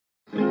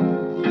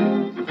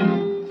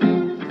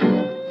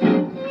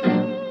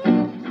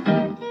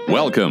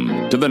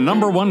Welcome to the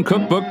 #1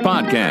 cookbook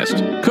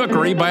podcast,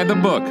 Cookery by the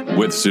Book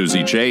with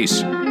Susie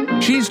Chase.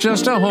 She's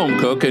just a home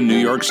cook in New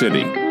York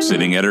City,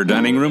 sitting at her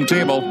dining room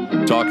table,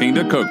 talking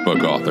to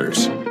cookbook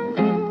authors.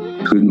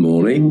 Good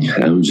morning,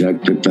 I'm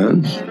Jacques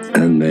Pepin,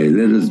 and my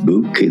latest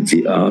book is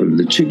The Art of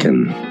the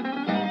Chicken.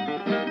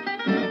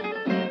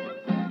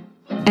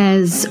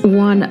 As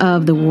one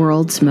of the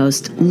world's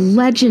most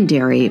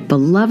legendary,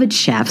 beloved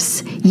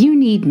chefs, you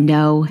need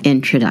no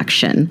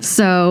introduction.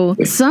 So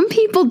some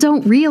people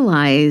don't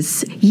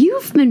realize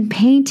you've been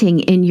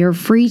painting in your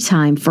free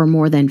time for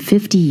more than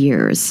 50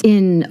 years.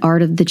 In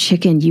Art of the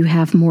Chicken, you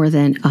have more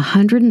than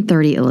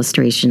 130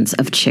 illustrations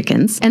of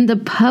chickens, and the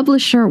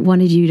publisher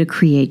wanted you to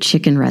create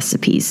chicken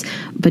recipes,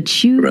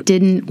 but you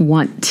didn't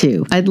want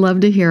to. I'd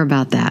love to hear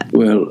about that.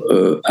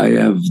 Well, I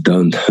have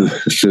done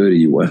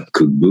 31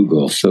 cookbook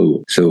or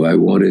so. So I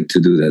wanted to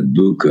do that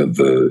book of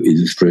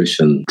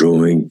illustration,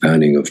 drawing,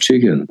 painting of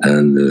chicken.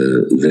 And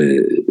they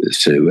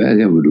say,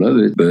 well, I would love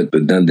it. But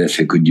then they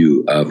say, could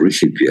you have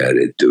recipe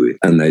added to it?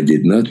 And I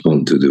did not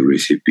want to do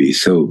recipe.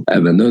 So I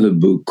have another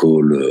book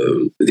called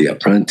The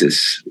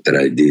Apprentice that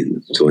I did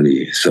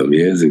 20-some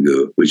years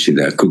ago, which is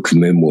a cook's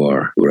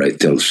memoir where I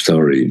tell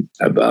story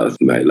about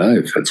my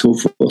life and so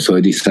forth. So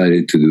I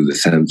decided to do the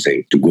same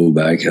thing, to go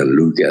back and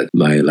look at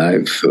my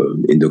life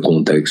in the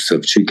context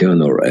of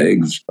chicken or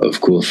eggs,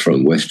 of course,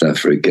 from West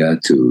Africa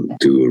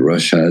to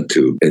Russia,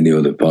 to any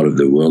other part of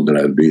the world that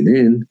I've been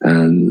in,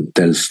 and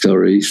tell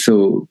stories.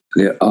 So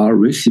there are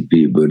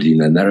recipes, but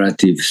in a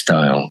narrative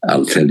style.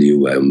 I'll tell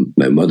you,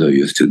 my mother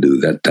used to do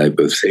that type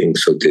of thing.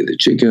 Saute the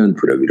chicken,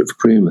 put a bit of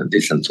cream, and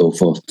this and so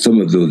forth.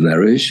 Some of those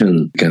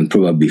narrations can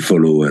probably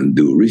follow and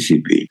do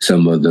recipe.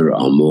 Some other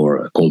are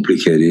more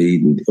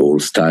complicated,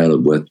 old style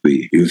of what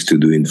we used to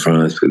do in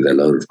France with a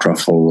lot of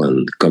truffle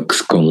and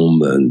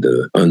cockscomb and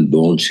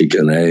unborn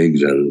chicken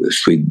eggs and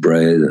sweet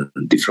bread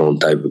and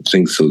different type of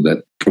things. So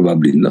that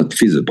probably not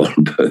feasible,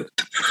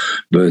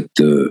 but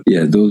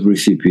those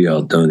recipes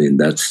are done in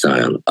that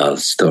style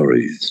as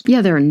stories.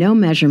 Yeah, there are no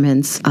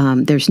measurements.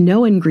 There's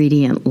no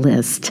ingredient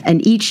list,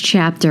 and each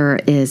chapter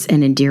is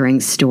an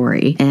endearing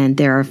story. And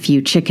there are a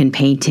few chicken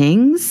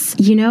paintings.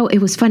 You know, it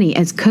was funny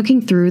as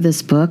cooking through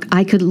this book,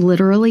 I could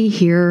literally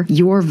hear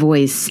your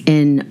voice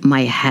in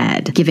my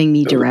head giving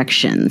me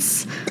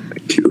directions.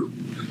 Thank you.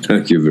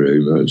 Thank you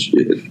very much.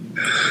 Yes.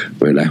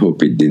 Well, I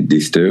hope it didn't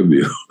disturb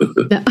you.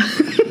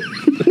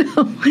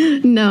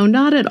 No,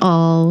 not at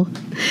all.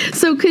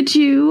 So could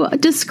you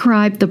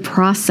describe the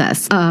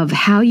process of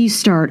how you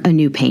start a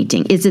new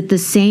painting? Is it the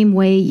same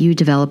way you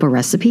develop a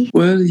recipe?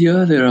 Well,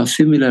 yeah, there are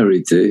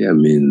similarities. I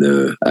mean,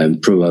 I'm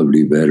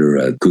probably better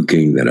at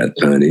cooking than at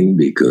painting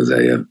because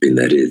I have been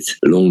at it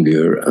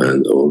longer,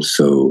 and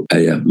also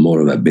I have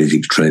more of a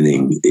basic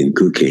training in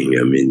cooking.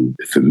 I mean,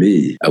 for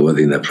me, I was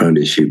in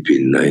apprenticeship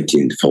in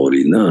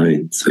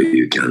 1949, so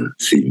you can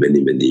see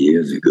many, many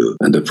years ago.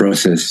 And the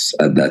process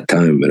at that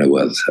time, when I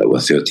was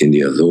 13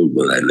 years old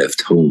when I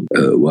left home,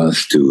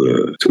 was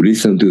to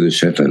listen to the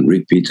chef and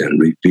repeat and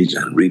repeat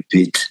and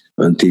repeat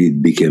until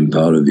it became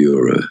part of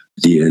your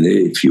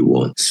DNA, if you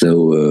want.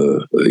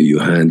 So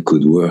your hand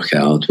could work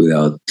out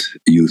without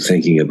you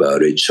thinking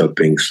about it,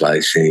 chopping,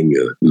 slicing,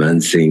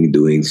 mincing,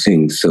 doing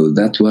things. So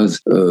that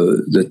was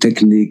the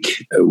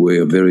technique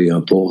were very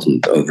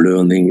important of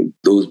learning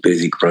those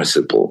basic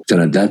principles.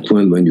 And at that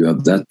point, when you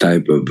have that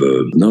type of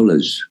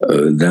knowledge,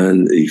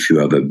 then if you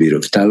have a bit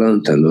of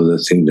talent and other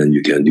things, then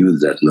you can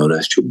use that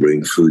knowledge to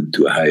bring food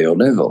to a higher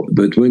level.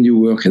 But when you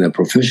work in a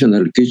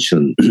professional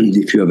kitchen,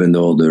 if you have an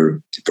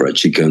order for a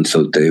chicken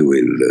sauté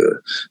with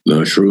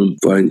mushroom,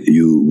 fine,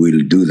 you will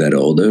do that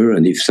order.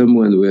 And if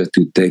someone were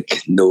to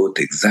take note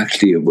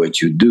exactly of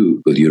what you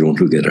do, but you don't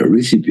look at a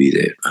recipe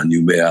there, and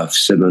you may have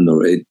 7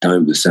 or 8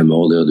 times the same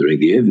order during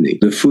the evening,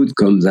 the food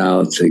comes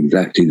out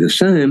exactly the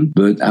same,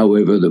 but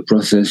however, the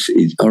process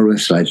is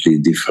always slightly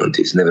different.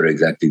 It's never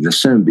exactly the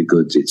same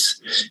because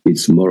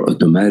it's more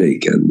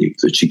automatic. And if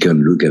the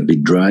chicken look a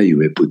bit dry, you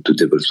may put 2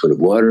 tablespoons of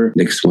water.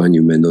 Next one,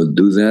 you may not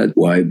do that.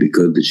 Why?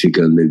 Because the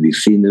chicken may be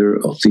thinner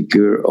or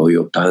thicker, or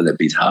your pan a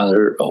bit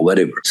harder, or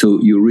whatever. So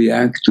you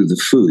react to the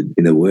food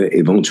in a way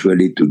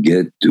eventually to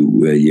get to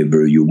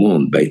wherever you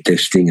want by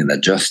testing and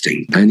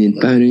adjusting. And in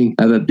painting,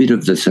 I have a bit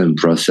of the same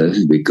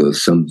process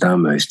because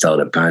sometimes I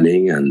start a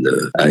painting and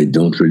I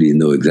don't really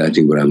know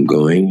exactly where I'm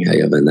going. I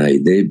have an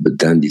idea, but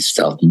then it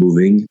starts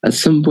moving. At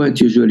some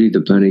point, usually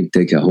the painting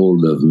takes a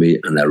hold of me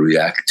and I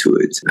react to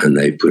it. And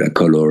I put a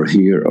color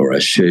here or a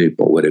shape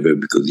or whatever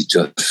because it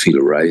just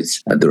feels right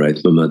at the right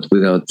moment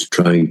without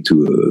trying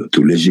to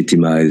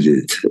legitimize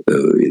it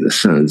in a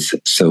sense.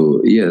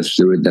 So yes,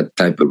 there is that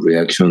type of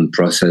reaction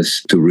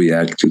process to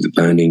react to the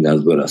painting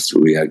as well as to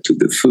react to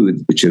the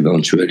food, which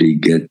eventually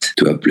get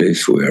to a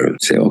place where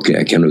say, okay,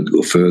 I cannot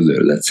go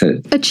further. That's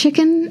it. A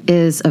chicken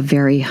is a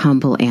very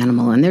humble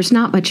animal, and there's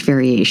not much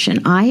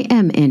variation. I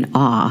am in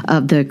awe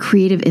of the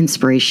creative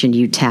inspiration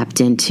you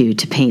tapped into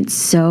to paint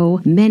so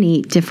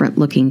many different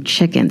looking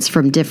chickens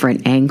from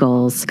different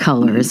angles,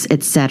 colors,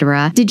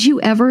 etc. Did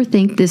you ever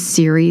think this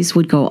series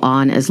would go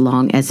on as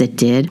long as it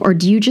did, or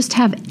do you just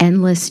have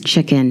endless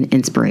chicken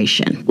inspiration?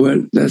 kitchen?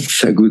 Well,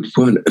 that's a good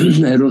point.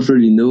 I don't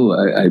really know.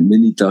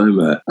 Many times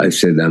I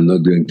said I'm not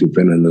going to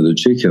pan another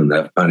chicken.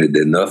 I've panned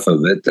enough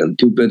of it.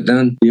 But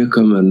then here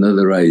come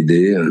another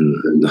idea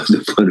and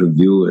another point of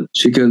view. And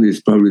chicken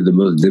is probably the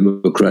most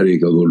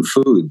democratic of all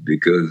food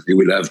because you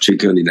will have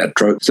chicken in a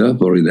truck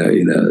stop or in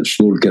a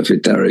small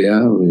cafeteria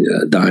or in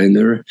a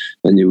diner,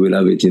 and you will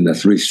have it in a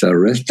 3-star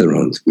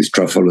restaurant with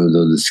truffle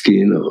under the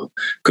skin or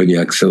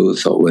cognac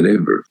sauce or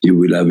whatever. You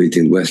will have it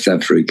in West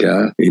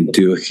Africa, in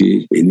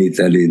Turkey, in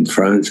Italy, in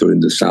France, or in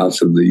the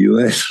south of the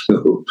US.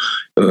 So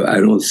I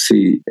don't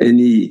see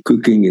any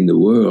cooking in the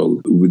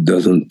world who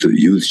doesn't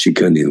use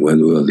chicken in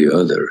one way or the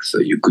other. So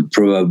you could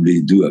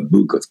probably do a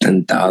book of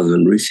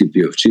 10,000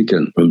 recipes of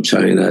chicken from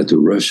China to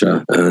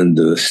Russia and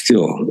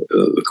still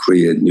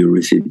create new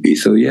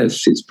recipes. So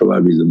yes, it's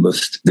probably the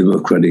most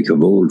democratic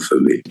of all for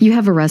me. You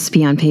have a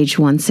recipe on page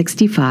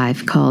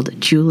 165 called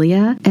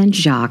Julia and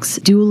Jacques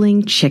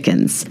Dueling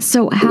Chickens.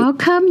 So how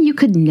come you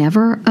could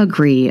never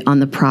agree on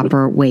the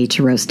proper way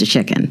to roast a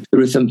chicken?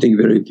 There is something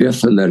very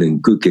personal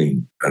in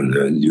cooking,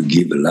 and you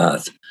give a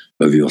lot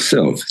of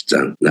yourself. It's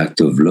an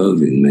act of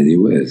love in many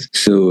ways.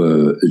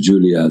 So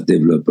Julia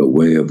developed a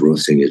way of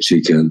roasting a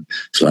chicken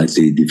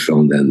slightly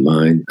different than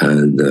mine,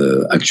 and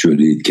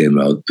actually it came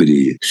out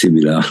pretty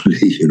similarly,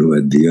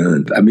 at the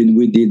end. I mean,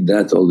 we did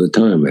that all the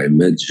time. I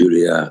met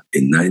Julia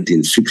in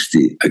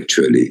 1960,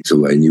 actually.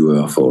 So I knew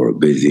her for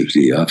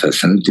basically half a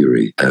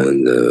century,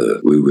 and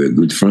we were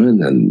good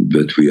friends,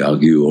 but we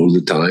argue all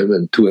the time.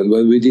 And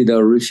when we did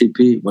our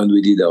recipe, when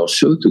we did our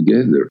show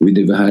together, we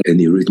never had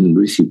any written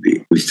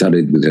recipe. We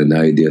started with an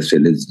idea,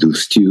 said, let's do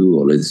stew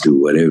or let's do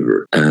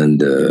whatever.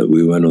 And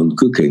we went on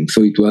cooking.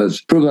 So it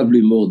was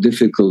probably more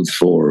difficult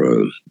for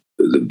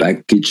the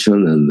back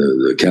kitchen and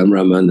the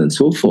cameraman and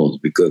so forth,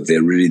 because they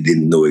really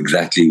didn't know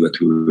exactly what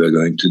we were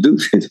going to do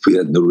since we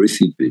had no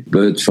recipe.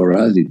 But for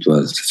us, it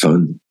was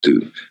fun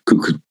to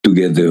cook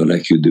together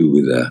like you do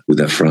with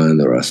a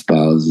friend or a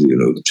spouse,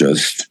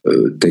 just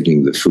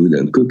taking the food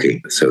and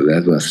cooking. So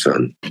that was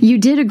fun. You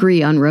did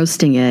agree on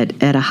roasting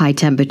it at a high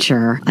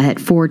temperature at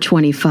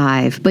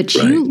 425, but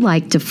you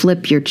like to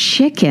flip your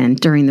chicken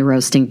during the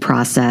roasting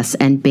process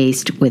and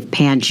baste with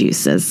pan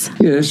juices.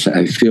 Yes,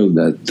 I feel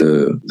that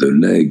the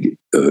leg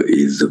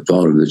is the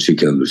part of the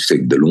chicken which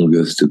takes the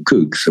longest to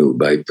cook. So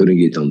by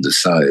putting it on the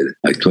side,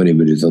 like 20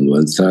 minutes on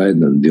one side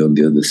and on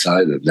the other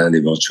side, and then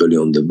eventually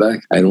on the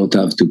back, I don't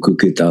have to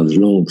cook it as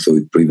long, so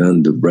it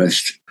prevents the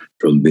breast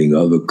from being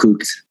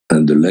overcooked,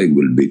 and the leg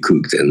will be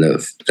cooked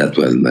enough. That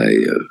was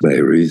my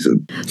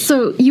reason.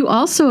 So you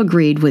also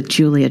agreed with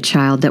Julia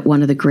Child that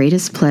one of the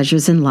greatest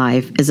pleasures in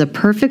life is a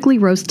perfectly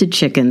roasted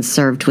chicken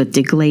served with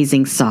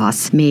deglazing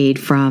sauce made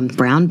from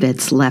brown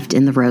bits left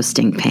in the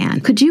roasting pan.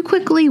 Could you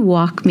quickly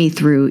walk me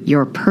through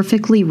your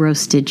perfectly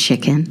roasted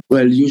chicken?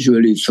 Well,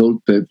 usually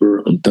salt,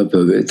 pepper on top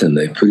of it, and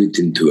I put it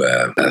into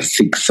a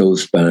thick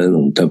saucepan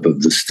on top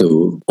of the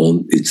stove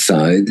on its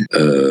side.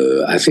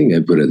 I think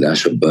I put a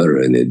dash of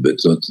butter in it, but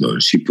not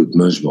much. She put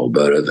much more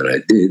butter than I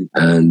did,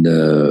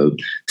 and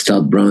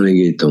start browning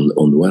it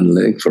on one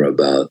leg for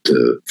about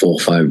 4 or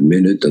 5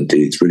 minutes until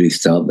it really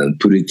starts, and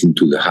put it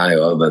into the high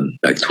oven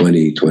like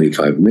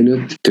 20-25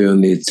 minutes.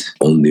 Turn it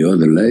on the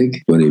other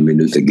leg, 20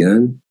 minutes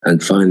again,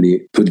 and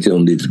finally put it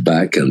on its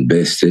back and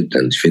baste it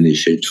and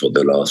finish it for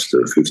the last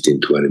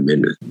 15-20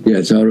 minutes. Yeah,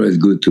 it's always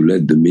good to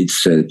let the meat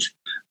set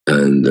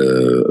and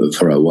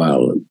for a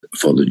while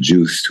for the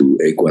juice to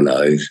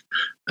equalize.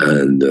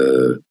 And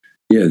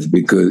yes,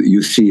 because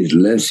you see it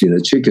less in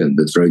a chicken.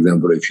 But for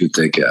example, if you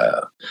take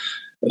a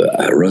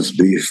roast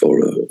beef or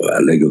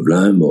a leg of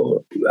lamb,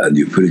 and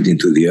you put it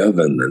into the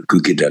oven and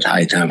cook it at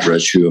high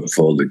temperature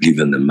for the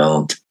given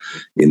amount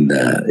in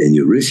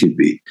your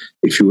recipe,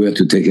 if you were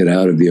to take it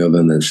out of the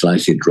oven and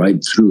slice it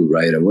right through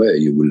right away,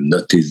 you will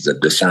notice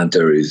that the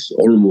center is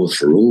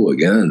almost raw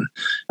again,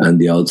 and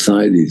the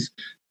outside is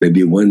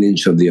maybe 1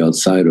 inch of the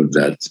outside of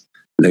that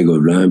leg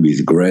of lamb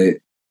is gray,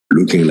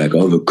 looking like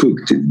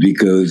overcooked,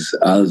 because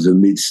as the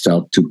meat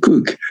starts to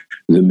cook,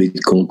 the meat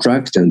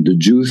contracts and the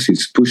juice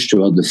is pushed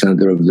toward the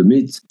center of the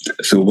meat.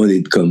 So when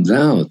it comes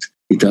out,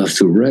 it has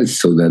to rest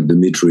so that the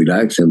meat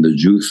relaxes and the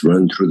juice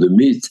runs through the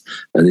meat,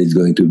 and it's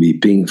going to be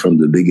pink from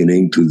the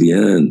beginning to the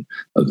end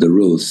of the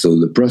roast. So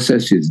the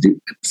process is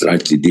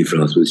slightly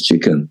different with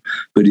chicken,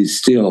 but it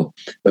still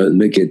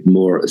make it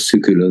more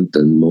succulent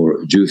and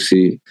more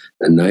juicy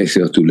and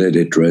nicer to let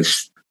it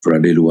rest for a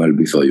little while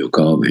before you're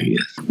carving.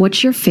 Yes.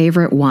 What's your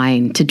favorite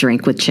wine to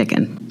drink with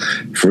chicken?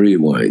 Free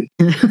wine.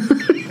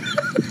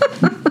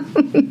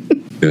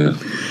 Yeah.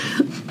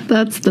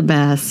 That's the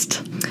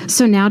best.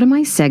 So now to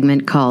my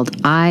segment called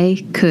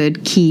I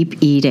Could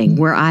Keep Eating,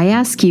 where I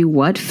ask you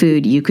what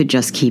food you could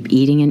just keep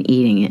eating and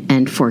eating.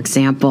 And for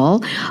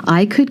example,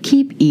 I could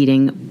keep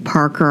eating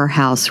Parker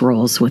House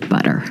rolls with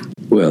butter.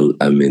 Well,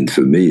 I mean,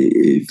 for me,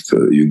 if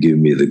you give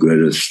me the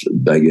greatest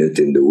baguette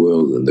in the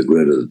world and the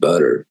greatest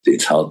butter,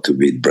 it's hard to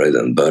beat bread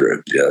and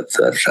butter. Yeah,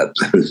 that's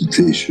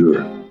absolutely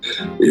sure.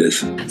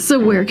 Yes. So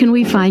where can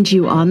we find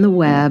you on the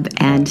web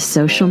and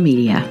social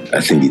media?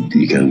 I think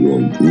you can go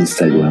on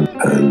Instagram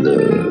and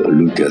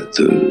look at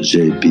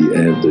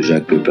JPF, the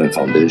Jacques Pepin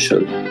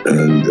Foundation.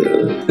 And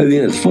I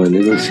think that's fine.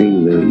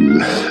 Everything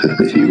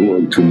that you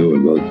want to know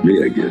about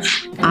me, I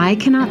guess. I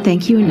cannot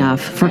thank you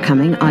enough for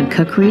coming on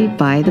Cookery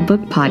by the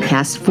Book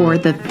podcast for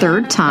the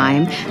third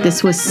time.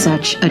 This was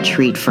such a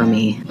treat for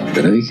me.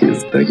 Thank you.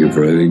 Thank you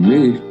for having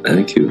me.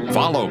 Thank you.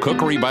 Follow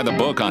Cookery by the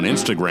Book on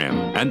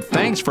Instagram. And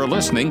thanks for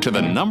listening to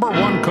the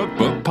 #1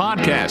 cookbook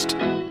podcast,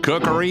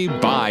 Cookery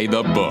by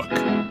the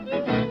Book.